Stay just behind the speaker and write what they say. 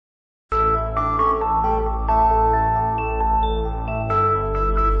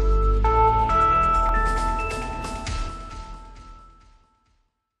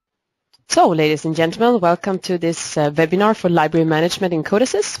So, ladies and gentlemen, welcome to this webinar for library management in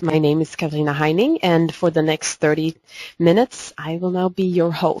CODESYS. My name is Katarina Heining, and for the next 30 minutes, I will now be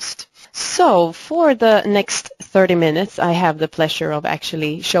your host. So, for the next 30 minutes, I have the pleasure of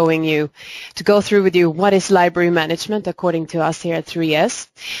actually showing you, to go through with you what is library management according to us here at 3S,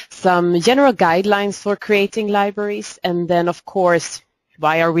 some general guidelines for creating libraries, and then, of course,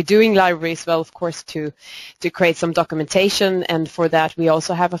 why are we doing libraries? Well, of course, to create some documentation, and for that we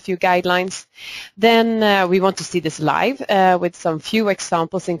also have a few guidelines. Then we want to see this live with some few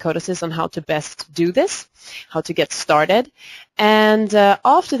examples in CODESYS on how to best do this, how to get started. And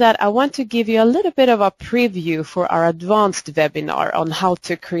after that, I want to give you a little bit of a preview for our advanced webinar on how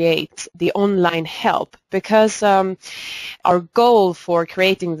to create the online help, because our goal for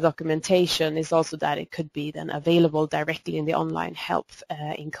creating the documentation is also that it could be then available directly in the online help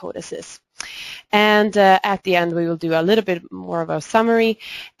in CODESYS. And at the end, we will do a little bit more of a summary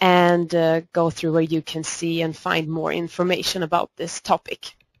and go through where you can see and find more information about this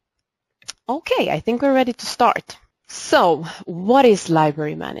topic. Okay, I think we're ready to start. So, what is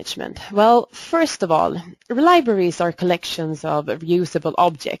library management? Well, first of all, libraries are collections of reusable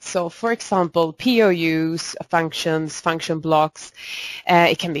objects. So, for example, POUs, functions, function blocks,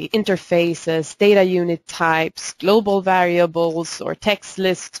 it can be interfaces, data unit types, global variables, or text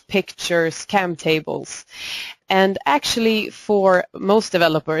lists, pictures, CAM tables. And actually, for most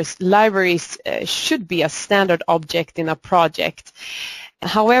developers, libraries should be a standard object in a project.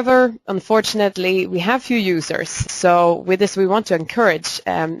 However, unfortunately, we have few users. So with this, we want to encourage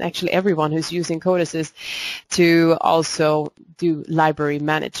actually everyone who's using CODESYS to also do library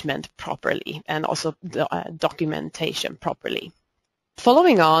management properly and also documentation properly.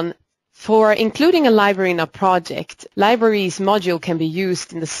 Following on, for including a library in a project, libraries module can be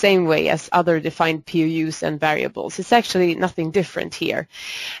used in the same way as other defined POUs and variables. It's actually nothing different here.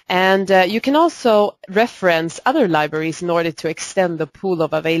 And you can also reference other libraries in order to extend the pool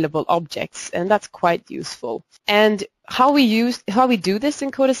of available objects, and that's quite useful. And how we do this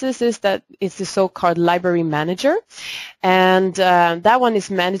in CODESYS is that it's the so-called library manager, and that one is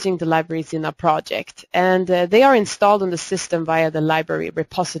managing the libraries in a project, and they are installed on the system via the library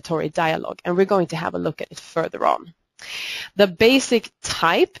repository dialog, and we're going to have a look at it further on. The basic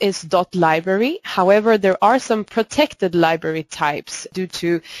type is .library. However, there are some protected library types due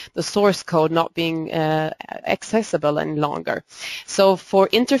to the source code not being accessible any longer. So for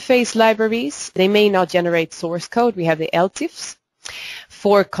interface libraries, they may not generate source code. We have the LTIFs.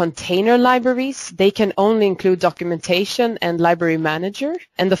 For container libraries, they can only include documentation and library manager,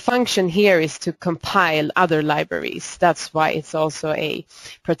 and the function here is to compile other libraries. That's why it's also a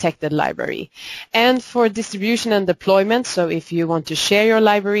protected library. And for distribution and deployment, so if you want to share your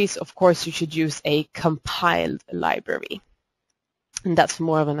libraries, of course you should use a compiled library, and that's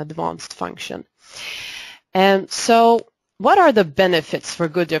more of an advanced function. And so what are the benefits for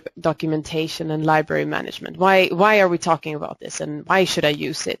good documentation and library management? Why are we talking about this, and why should I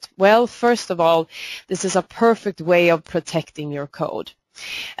use it? Well, first of all, this is a perfect way of protecting your code.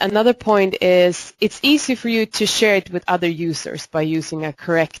 Another point is it's easy for you to share it with other users by using a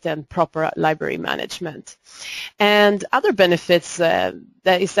correct and proper library management. And other benefits that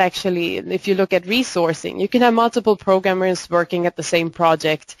is actually, if you look at resourcing, you can have multiple programmers working at the same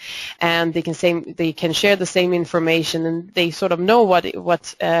project, and they can share the same information, and they sort of know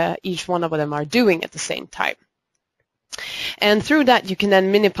what each one of them are doing at the same time. And through that, you can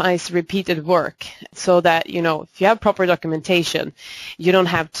then minimize repeated work so that, if you have proper documentation, you don't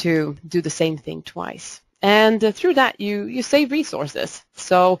have to do the same thing twice. And through that, you save resources.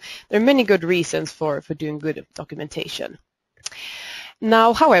 So there are many good reasons for doing good documentation.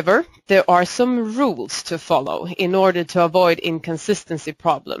 Now, however, there are some rules to follow in order to avoid inconsistency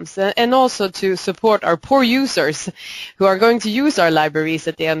problems and also to support our poor users who are going to use our libraries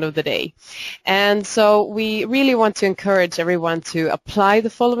at the end of the day. And so we really want to encourage everyone to apply the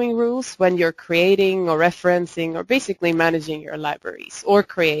following rules when you're creating or referencing or basically managing your libraries or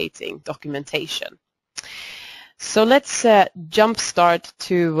creating documentation. So let's jump start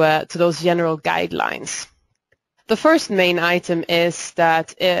to those general guidelines. The first main item is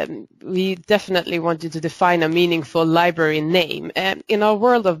that we definitely want you to define a meaningful library name. In our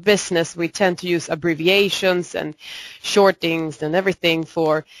world of business, we tend to use abbreviations and shortings and everything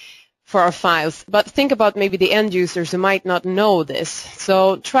for our files. But think about maybe the end users who might not know this.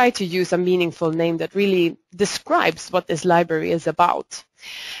 So try to use a meaningful name that really describes what this library is about.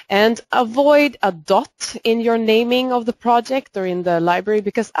 And avoid a dot in your naming of the project or in the library,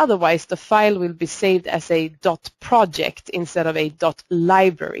 because otherwise the file will be saved as a .project instead of a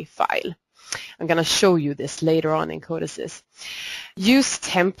 .library file. I'm going to show you this later on in CODESYS. Use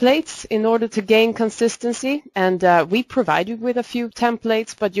templates in order to gain consistency, and we provide you with a few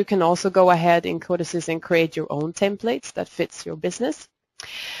templates, but you can also go ahead in CODESYS and create your own templates that fits your business.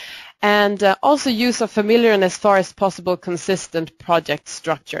 And also use a familiar and as far as possible consistent project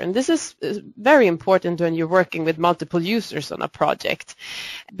structure. And this is very important when you're working with multiple users on a project,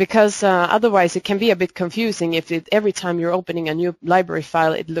 because otherwise it can be a bit confusing if every time you're opening a new library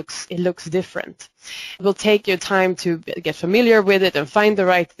file it looks different. It will take your time to get familiar with it and find the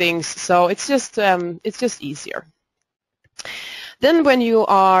right things, so it's just easier. Then when you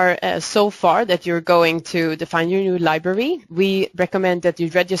are so far that you're going to define your new library, we recommend that you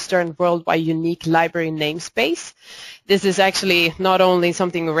register a worldwide unique library namespace. This is actually not only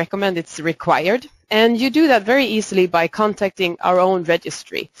something we recommend, it's required. And you do that very easily by contacting our own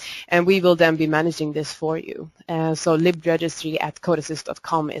registry, and we will then be managing this for you. So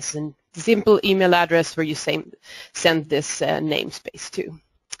libregistry@codesys.com is a simple email address where you send this namespace to.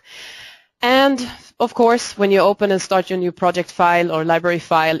 And of course, when you open and start your new project file or library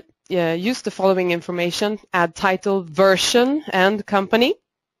file, use the following information: add title, version, and company.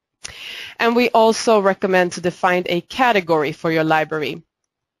 And we also recommend to define a category for your library.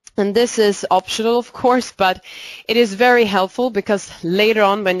 And this is optional, of course, but it is very helpful because later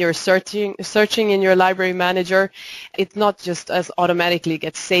on when you're searching in your library manager, it not just as automatically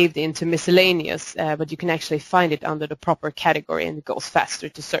gets saved into miscellaneous, but you can actually find it under the proper category and it goes faster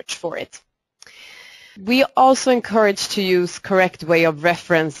to search for it. We also encourage to use correct way of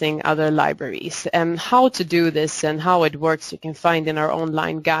referencing other libraries, and how to do this and how it works you can find in our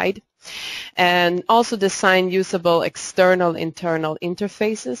online guide. And also design usable external internal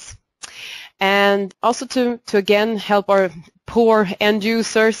interfaces, and also to again help our poor end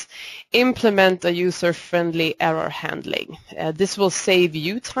users implement a user-friendly error handling. This will save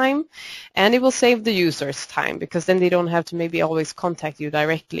you time and it will save the users time, because then they don't have to maybe always contact you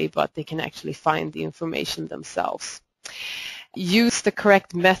directly, but they can actually find the information themselves. Use the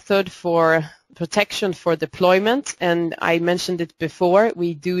correct method for protection for deployment, and I mentioned it before,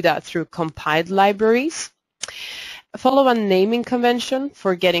 we do that through compiled libraries. Follow a naming convention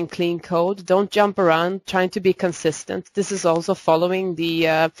for getting clean code. Don't jump around, trying to be consistent. This is also following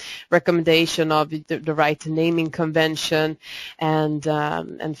the recommendation of the right naming convention, and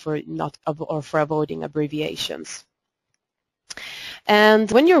for avoiding abbreviations.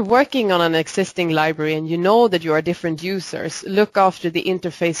 And when you're working on an existing library and you know that you are different users, look after the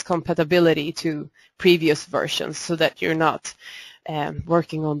interface compatibility to previous versions so that you're not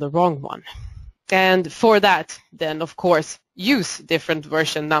working on the wrong one. And for that, then, of course, use different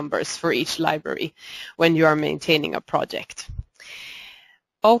version numbers for each library when you are maintaining a project.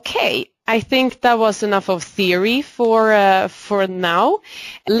 Okay, I think that was enough of theory for now.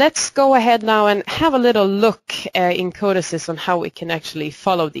 Let's go ahead now and have a little look in CODESYS on how we can actually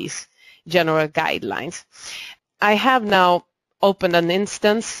follow these general guidelines. I have now opened an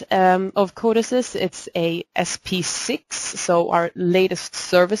instance of CODESYS. It's a SP6, so our latest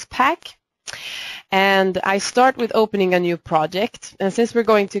service pack. And I start with opening a new project. And since we're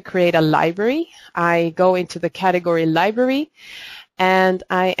going to create a library, I go into the category library, and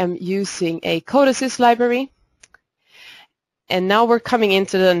I am using a CODESYS library. And now we're coming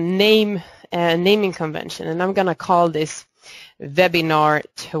into the naming convention, and I'm going to call this Webinar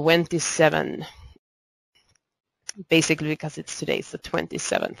 27, basically because it's today's the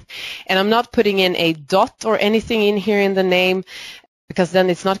 27th. And I'm not putting in a dot or anything in here in the name, because then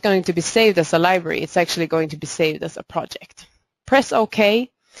it's not going to be saved as a library. It's actually going to be saved as a project. Press OK.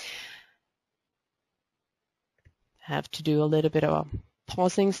 I have to do a little bit of a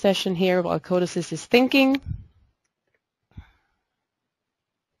pausing session here while CODESYS is thinking.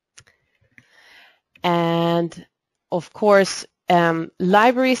 And of course,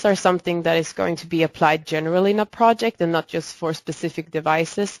 libraries are something that is going to be applied generally in a project and not just for specific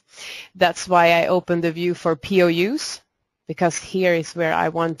devices. That's why I opened the view for POUs, because here is where I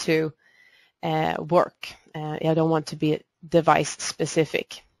want to work. I don't want to be device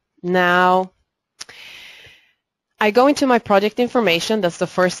specific. Now, I go into my project information. That's the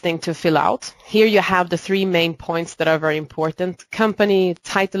first thing to fill out. Here you have the three main points that are very important. Company,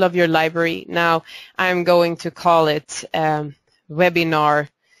 title of your library. Now, I'm going to call it Webinar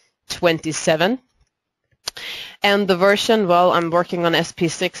 27. And the version, well, I'm working on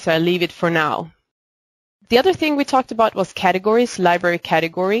SP6, so I leave it for now. The other thing we talked about was categories, library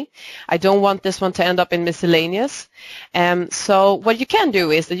category. I don't want this one to end up in miscellaneous. So what you can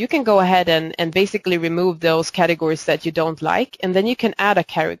do is that you can go ahead and basically remove those categories that you don't like, and then you can add a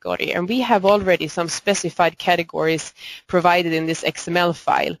category. And we have already some specified categories provided in this XML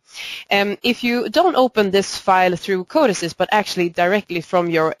file. If you don't open this file through CODESYS, but actually directly from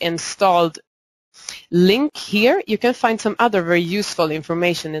your installed link here, you can find some other very useful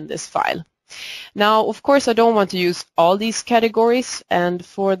information in this file. Now, of course, I don't want to use all these categories, and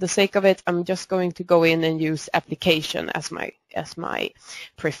for the sake of it, I'm just going to go in and use application as my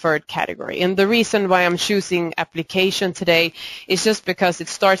preferred category. And the reason why I'm choosing application today is just because it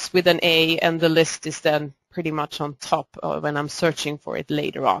starts with an A, and the list is then pretty much on top when I'm searching for it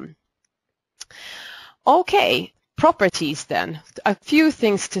later on. Okay. Properties then, a few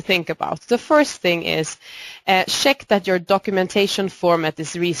things to think about. The first thing is check that your documentation format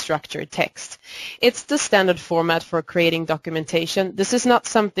is restructured text. It's the standard format for creating documentation. This is not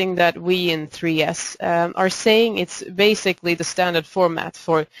something that we in 3S are saying. It's basically the standard format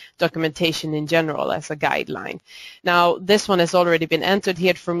for documentation in general as a guideline. Now, this one has already been entered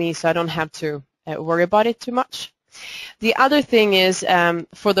here for me, so I don't have to worry about it too much. The other thing is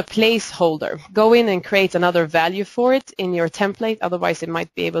for the placeholder, go in and create another value for it in your template. Otherwise, it might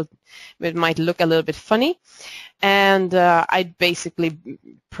look a little bit funny. And I'd basically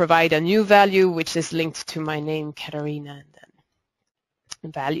provide a new value which is linked to my name, Katarina, and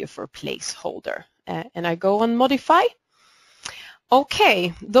then value for placeholder. And I go on modify.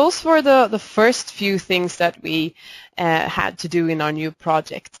 Okay, those were the first few things that we had to do in our new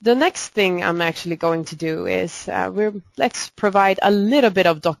project. The next thing I'm actually going to do is let's provide a little bit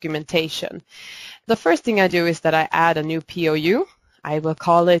of documentation. The first thing I do is that I add a new POU. I will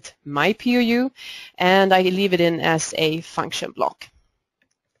call it my POU, and I leave it in as a function block.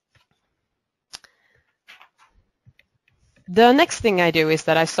 The next thing I do is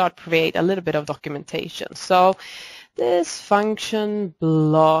that I start to create a little bit of documentation. So this function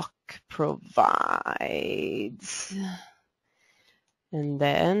block provides, and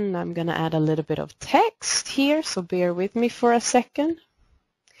then I'm going to add a little bit of text here, so bear with me for a second.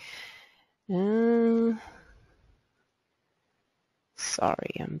 Sorry,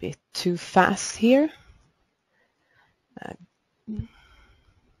 I'm a bit too fast here.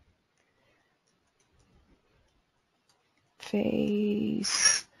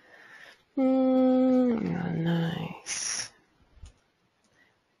 Face. Nice.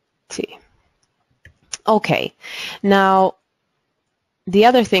 T. Okay. Now, the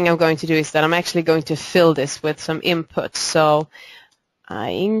other thing I'm going to do is that I'm actually going to fill this with some input. So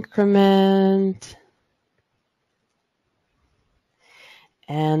I increment,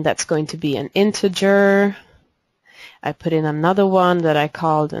 and that's going to be an integer. I put in another one that I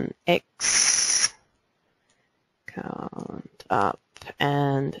called an X count up,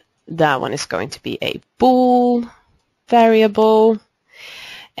 and that one is going to be a bool variable.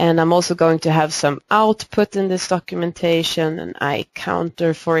 And I'm also going to have some output in this documentation, an I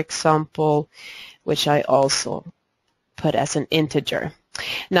counter, for example, which I also put as an integer.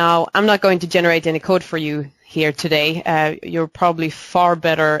 Now, I'm not going to generate any code for you here today. You're probably far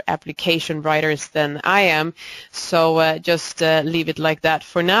better application writers than I am, so just leave it like that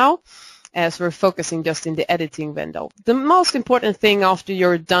for now, as we're focusing just in the editing window. The most important thing after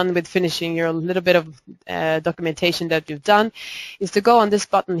you're done with finishing your little bit of documentation that you've done is to go on this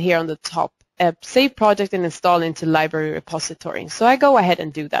button here on the top, Save Project and Install into Library Repository. So I go ahead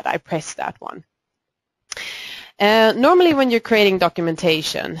and do that. I press that one. Normally when you're creating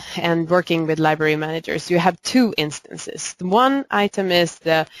documentation and working with library managers, you have two instances. The one item is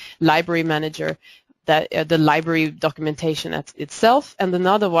the library manager, the library documentation itself, and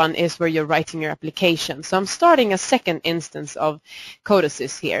another one is where you're writing your application. So I'm starting a second instance of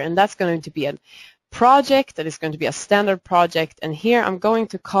CODESYS here, and that's going to be a project that is going to be a standard project, and here I'm going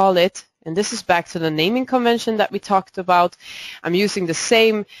to call it, and this is back to the naming convention that we talked about. I'm using the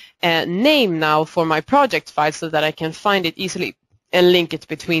same name now for my project file so that I can find it easily and link it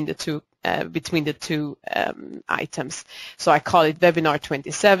between the two items. So I call it Webinar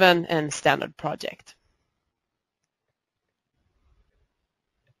 27 and Standard Project.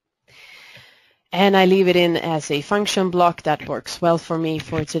 And I leave it in as a function block. That works well for me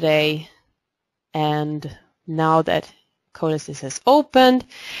for today. And now that CODESYS has opened,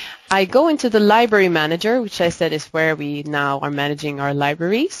 I go into the library manager, which I said is where we now are managing our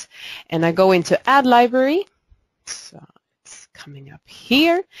libraries. And I go into Add Library. So it's coming up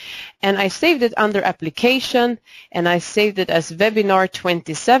here. And I saved it under Application, and I saved it as Webinar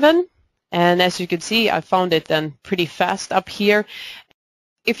 27. And as you can see, I found it then pretty fast up here.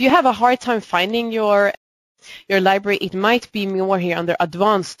 If you have a hard time finding your your library, it might be more here under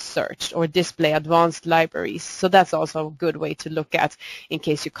advanced search or display advanced libraries. So that's also a good way to look at in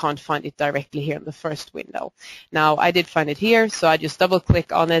case you can't find it directly here in the first window. Now, I did find it here, so I just double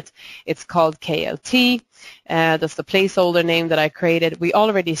click on it. It's called KLT. That's the placeholder name that I created. We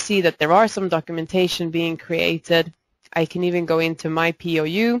already see that there are some documentation being created. I can even go into my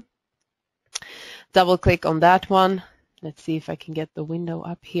POU, double click on that one. Let's see if I can get the window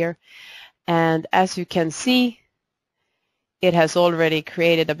up here. And as you can see, it has already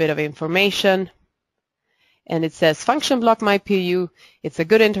created a bit of information. And it says function block my POU. It's a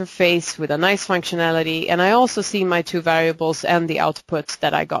good interface with a nice functionality. And I also see my two variables and the outputs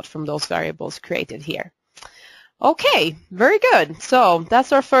that I got from those variables created here. Okay, very good. So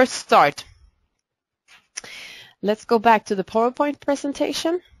that's our first start. Let's go back to the PowerPoint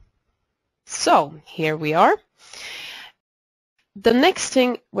presentation. So here we are. The next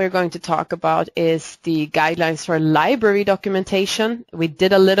thing we're going to talk about is the guidelines for library documentation. We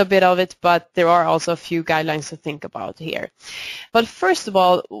did a little bit of it, but there are also a few guidelines to think about here. But first of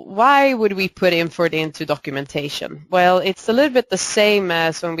all, why would we put effort into documentation? Well, it's a little bit the same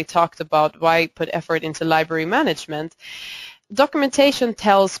as when we talked about why put effort into library management. Documentation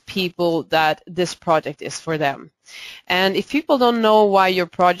tells people that this project is for them. And if people don't know why your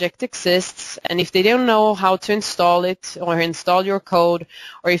project exists, and if they don't know how to install it or install your code,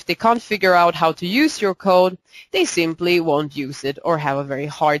 or if they can't figure out how to use your code, they simply won't use it or have a very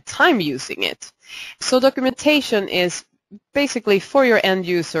hard time using it. So documentation is basically for your end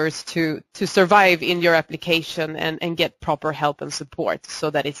users to survive in your application and get proper help and support so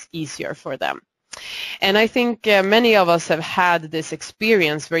that it's easier for them. And I think many of us have had this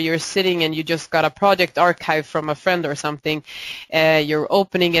experience where you're sitting and you just got a project archive from a friend or something. You're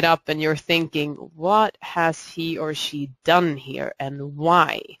opening it up and you're thinking, what has he or she done here and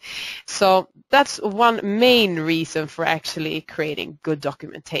why? So that's one main reason for actually creating good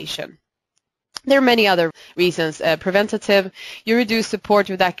documentation. There are many other reasons. Preventative, you reduce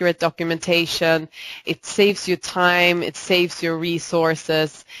support with accurate documentation. It saves you time, it saves your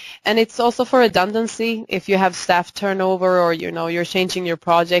resources, and it's also for redundancy. If you have staff turnover or you're changing your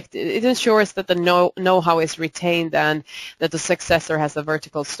project, it ensures that the know-how is retained and that the successor has a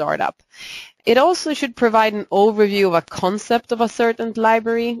vertical startup. It also should provide an overview of a concept of a certain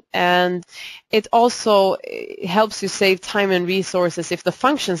library, and it also helps you save time and resources if the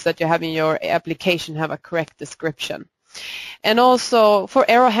functions that you have in your application have a correct description. And also for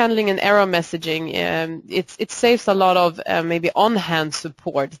error handling and error messaging, it saves a lot of maybe on-hand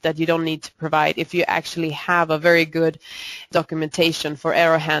support that you don't need to provide if you actually have a very good documentation for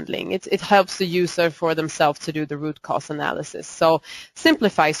error handling. It helps the user for themselves to do the root cause analysis, so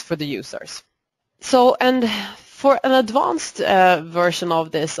simplifies for the users. So, and for an advanced version of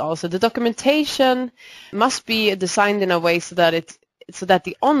this also, the documentation must be designed in a way so that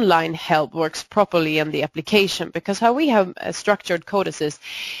the online help works properly in the application, because how we have structured CODESYS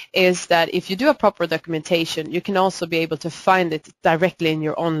is that if you do a proper documentation, you can also be able to find it directly in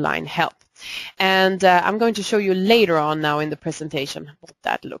your online help. And I'm going to show you later on now in the presentation what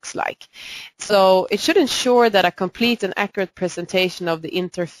that looks like. So it should ensure that a complete and accurate presentation of the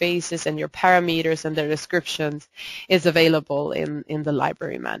interfaces and your parameters and their descriptions is available in the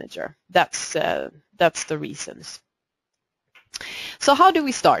library manager. That's the reasons. So how do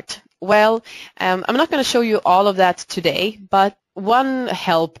we start? Well, I'm not going to show you all of that today, but one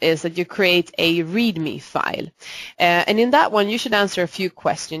help is that you create a README file. And in that one, you should answer a few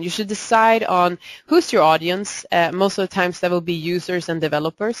questions. You should decide on who's your audience. Most of the times that will be users and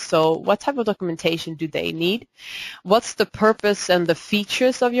developers. So what type of documentation do they need? What's the purpose and the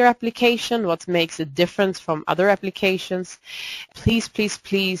features of your application? What makes it different from other applications? Please, please,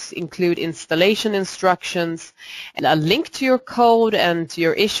 please include installation instructions, and a link to your code and to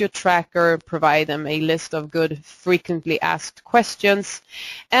your issue tracker. Provide them a list of good frequently asked questions,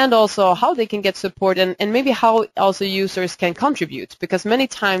 and also how they can get support, and maybe how also users can contribute, because many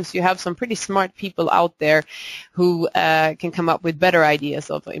times you have some pretty smart people out there who can come up with better ideas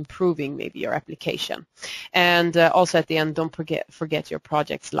of improving maybe your application. And also at the end, don't forget your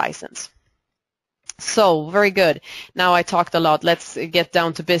project's license. So, very good. Now I talked a lot. Let's get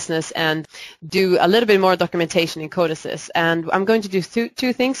down to business and do a little bit more documentation in CODESYS. And I'm going to do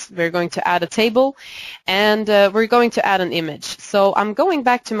two things. We're going to add a table, and we're going to add an image. So I'm going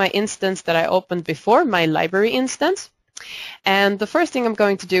back to my instance that I opened before, my library instance. And the first thing I'm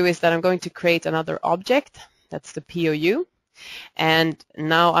going to do is that I'm going to create another object. That's the POU. And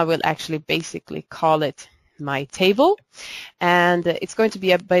now I will actually basically call it my table, and it's going to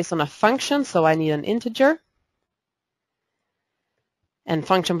be based on a function, so I need an integer and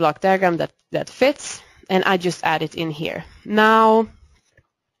function block diagram that fits. and I just add it in here. Now,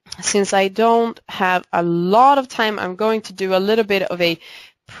 since I don't have a lot of time, I'm going to do a little bit of a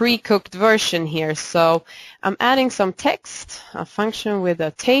pre-cooked version here. So I'm adding some text, a function with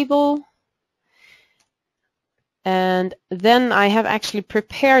a table, and then I have actually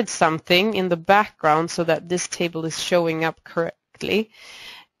prepared something in the background so that this table is showing up correctly,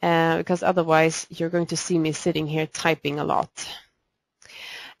 because otherwise you're going to see me sitting here typing a lot.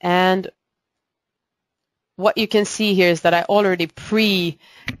 And what you can see here is that I already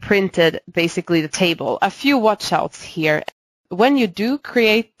pre-printed basically the table. A few watch-outs here. When you do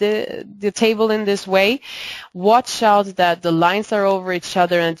create the table in this way, watch out that the lines are over each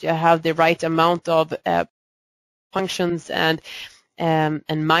other and you have the right amount of functions and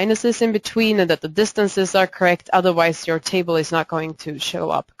minuses in between, and that the distances are correct. Otherwise, your table is not going to show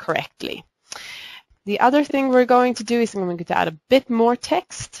up correctly. The other thing we're going to do is I'm going to add a bit more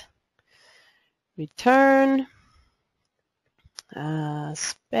text. Return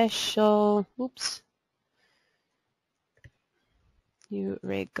special, you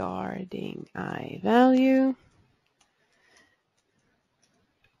regarding I value.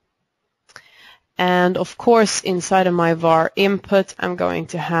 And of course, inside of my var input, I'm going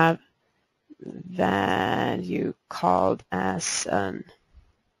to have value called as an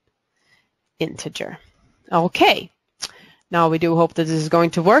integer. Okay. Now we do hope that this is going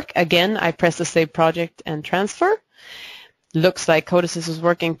to work. Again, I press the Save Project and Transfer. Looks like CODESYS is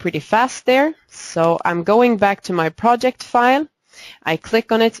working pretty fast there. So I'm going back to my project file. I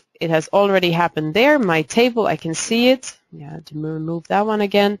click on it. It has already happened there. My table, I can see it. Yeah, to remove that one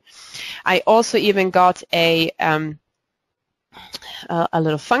again. I also even got a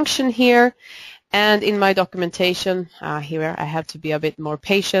little function here. And in my documentation, here I have to be a bit more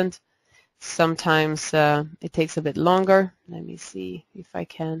patient. Sometimes it takes a bit longer. Let me see if I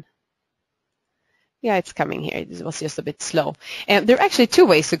can. Yeah, it's coming here. It was just a bit slow. And there are actually two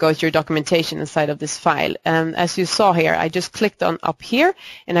ways to go to your documentation inside of this file. As you saw here, I just clicked on up here,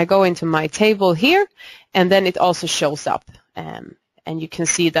 and I go into my table here, and then it also shows up. And you can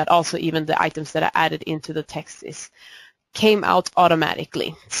see that also even the items that I added into the text came out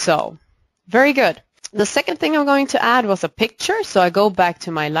automatically. So, very good. The second thing I'm going to add was a picture. So I go back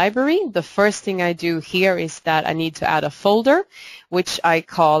to my library. The first thing I do here is that I need to add a folder, which I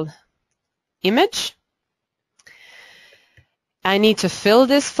call image. I need to fill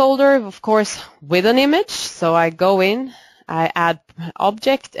this folder, of course, with an image. So I go in, I add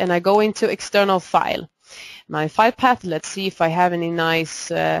object, and I go into external file. My file path, let's see if I have any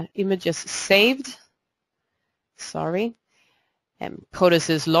nice images saved. Sorry.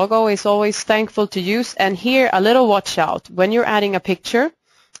 CODESYS logo is always thankful to use. And here, a little watch out. When you're adding a picture,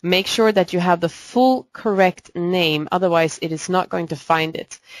 make sure that you have the full correct name. Otherwise, it is not going to find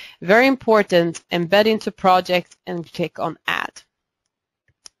it. Very important, embed into project and click on add.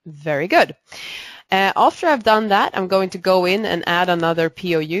 Very good. After I've done that, I'm going to go in and add another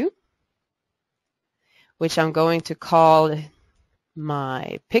POU, which I'm going to call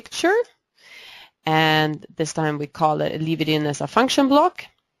my picture. And this time we leave it in as a function block.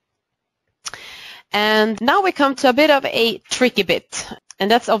 And now we come to a bit of a tricky bit,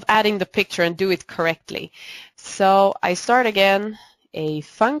 and that's of adding the picture and do it correctly. So I start again a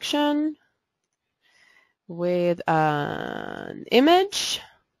function with an image.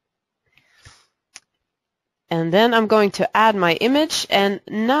 And then I'm going to add my image, and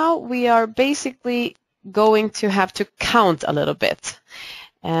now we are basically going to have to count a little bit.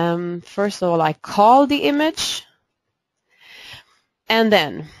 First of all, I call the image, and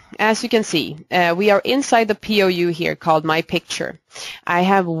then, as you can see, we are inside the POU here called my picture. I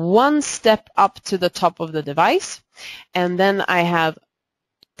have one step up to the top of the device, and then I have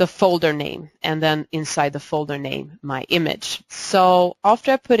the folder name, and then inside the folder name, my image. So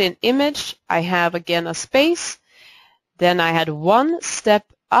after I put in image, I have again a space. Then I had one step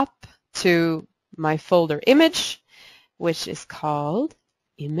up to my folder image, which is called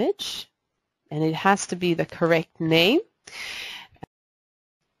image, and it has to be the correct name,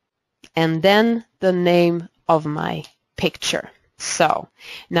 and then the name of my picture. So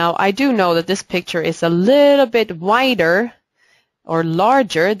now I do know that this picture is a little bit wider or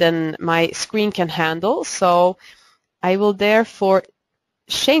larger than my screen can handle, so I will therefore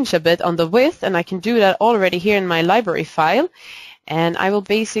change a bit on the width, and I can do that already here in my library file. And I will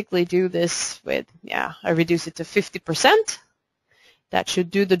basically do this with, I reduce it to 50%. That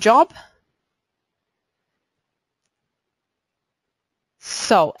should do the job.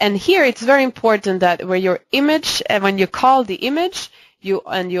 So, and here it's very important that where your image, and when you call the image,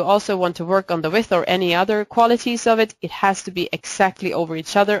 you also want to work on the width or any other qualities of it, it has to be exactly over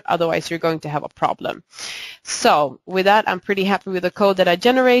each other, otherwise you're going to have a problem. So with that, I'm pretty happy with the code that I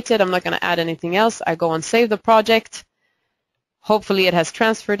generated. I'm not going to add anything else. I go and save the project. Hopefully it has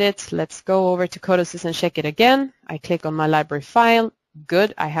transferred it. Let's go over to CODESYS and check it again. I click on my library file.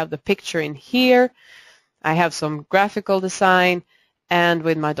 Good, I have the picture in here. I have some graphical design, and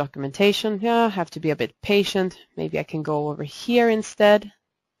with my documentation, yeah, I have to be a bit patient. Maybe I can go over here instead.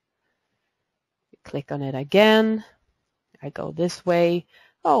 Click on it again. I go this way.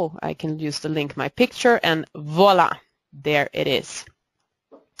 Oh, I can use the link my picture, and voila, there it is.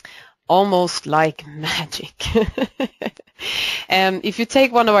 Almost like magic. If you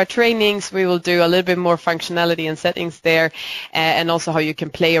take one of our trainings, we will do a little bit more functionality and settings there, and also how you can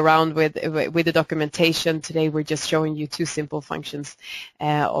play around with the documentation. Today we're just showing you two simple functions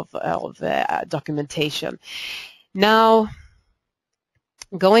of documentation. Now,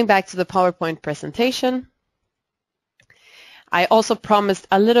 going back to the PowerPoint presentation, I also promised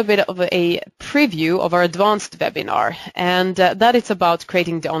a little bit of a preview of our advanced webinar, and that is about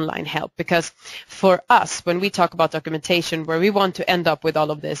creating the online help, because for us, when we talk about documentation, where we want to end up with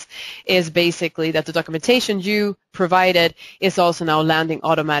all of this is basically that the documentation you provided is also now landing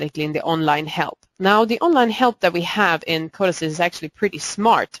automatically in the online help. Now, the online help that we have in CODESYS is actually pretty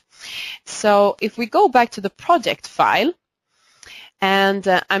smart. So if we go back to the project file, and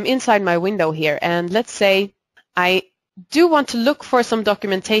I'm inside my window here, and let's say I do want to look for some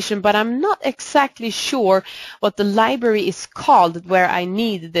documentation, but I'm not exactly sure what the library is called where I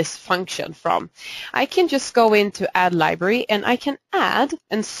need this function from. I can just go into Add Library, and I can add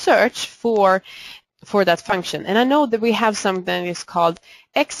and search for that function. And I know that we have something that is called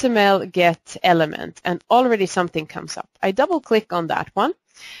XML get element, and already something comes up. I double click on that one.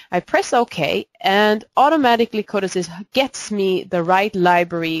 I press OK, and automatically CODESYS gets me the right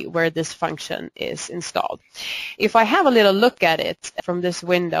library where this function is installed. If I have a little look at it from this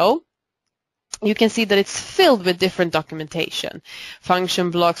window, you can see that it's filled with different documentation. Function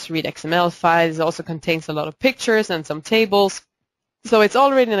blocks, read XML files, it also contains a lot of pictures and some tables. So it's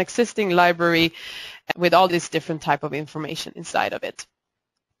already an existing library with all this different type of information inside of it.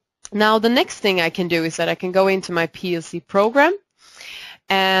 Now, the next thing I can do is that I can go into my PLC program.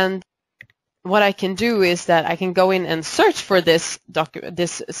 And what I can do is that I can go in and search for this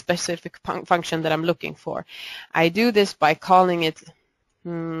specific function that I'm looking for. I do this by calling it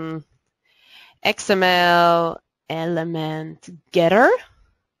XML element getter.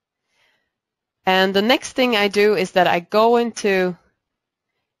 And the next thing I do is that I go into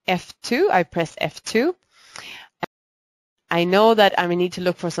F2. I press F2. I know that I need to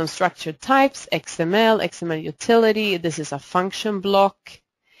look for some structured types, XML utility. This is a function block.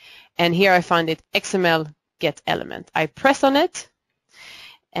 And here I find it XML get element. I press on it,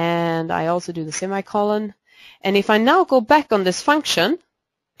 and I also do the semicolon. And if I now go back on this function,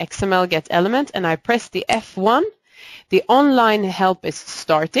 XML get element, and I press the F1, the online help is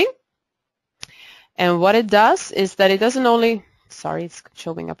starting. And what it does is that it doesn't only, sorry, it's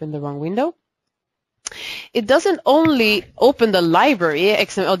showing up in the wrong window. It doesn't only open the library,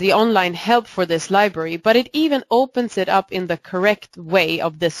 XML, the online help for this library, but it even opens it up in the correct way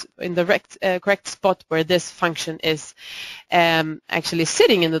of this, in the correct spot where this function is actually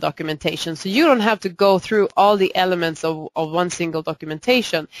sitting in the documentation. So you don't have to go through all the elements of one single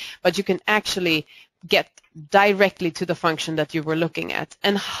documentation, but you can actually get directly to the function that you were looking at.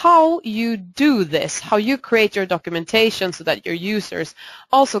 And how you do this, how you create your documentation so that your users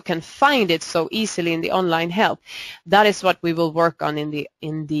also can find it so easily in the online help, that is what we will work on in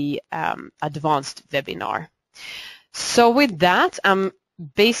the advanced webinar. So with that, I'm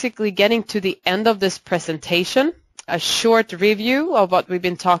basically getting to the end of this presentation. A short review of what we've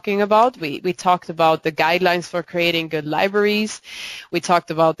been talking about. We talked about the guidelines for creating good libraries. We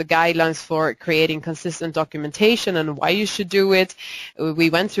talked about the guidelines for creating consistent documentation and why you should do it.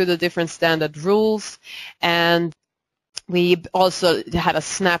 We went through the different standard rules, and we also had a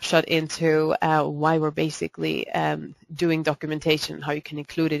snapshot into why we're basically doing documentation, how you can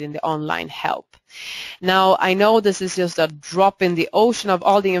include it in the online help. Now, I know this is just a drop in the ocean of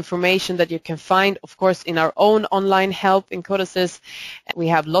all the information that you can find, of course, in our own online help in CODESYS. We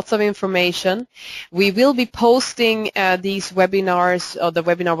have lots of information. We will be posting these webinars, or the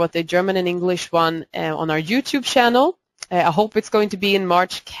webinar, both the German and English one, on our YouTube channel. I hope it's going to be in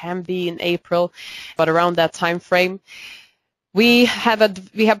March, can be in April, but around that time frame. We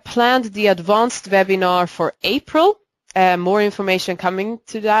have planned the advanced webinar for April. More information coming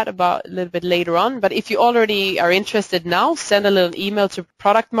to that about a little bit later on. But if you already are interested now, send a little email to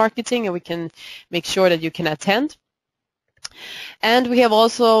product marketing and we can make sure that you can attend. And we have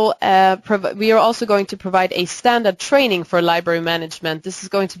also we are also going to provide a standard training for library management. This is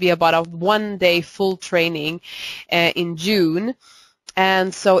going to be about a one-day full training in June.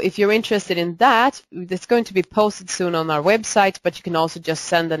 And so if you're interested in that, it's going to be posted soon on our website, but you can also just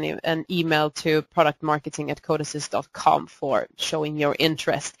send an email to productmarketing@codesys.com for showing your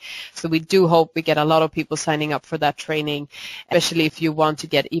interest. So we do hope we get a lot of people signing up for that training, especially if you want to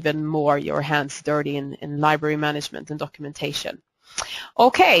get even more your hands dirty in library management and documentation.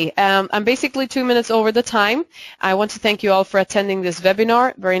 Okay, I'm basically 2 minutes over the time. I want to thank you all for attending this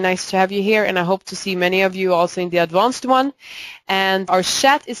webinar. Very nice to have you here, and I hope to see many of you also in the advanced one. And our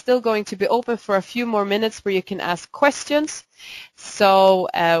chat is still going to be open for a few more minutes where you can ask questions. So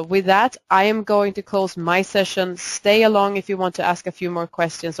with that, I am going to close my session. Stay along if you want to ask a few more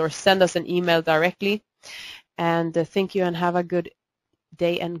questions or send us an email directly. And thank you and have a good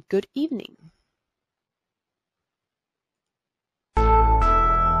day and good evening.